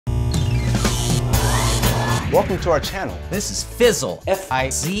Welcome to our channel. This is Fizzl.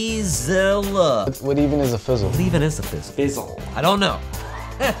 F-I-Z-Z-L. What even is a fizzle? What even is a fizzle? Fizzl. I don't know.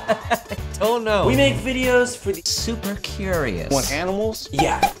 I don't know. We make videos for the super curious. You want animals?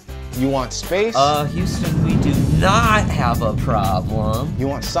 Yeah. You want space? Houston, we do not have a problem. You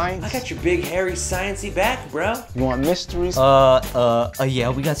want science? I got your big hairy sciencey back, bro. You want mysteries? Yeah,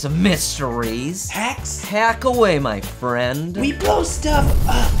 we got some mysteries. Hacks? Hack away, my friend. We blow stuff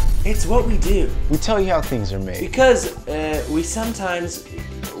up. It's what we do. We tell you how things are made. Because,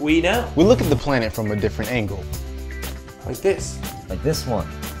 we know. We look at the planet from a different angle. Like this. Like this one.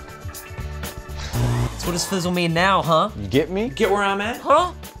 So what does Fizzle mean now, huh? You get me? Get where I'm at?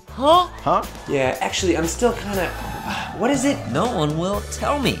 Huh? Huh? Huh? Yeah, actually, I'm still kinda, what is it? No one will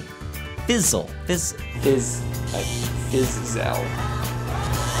tell me. Fizzle. Fizzl.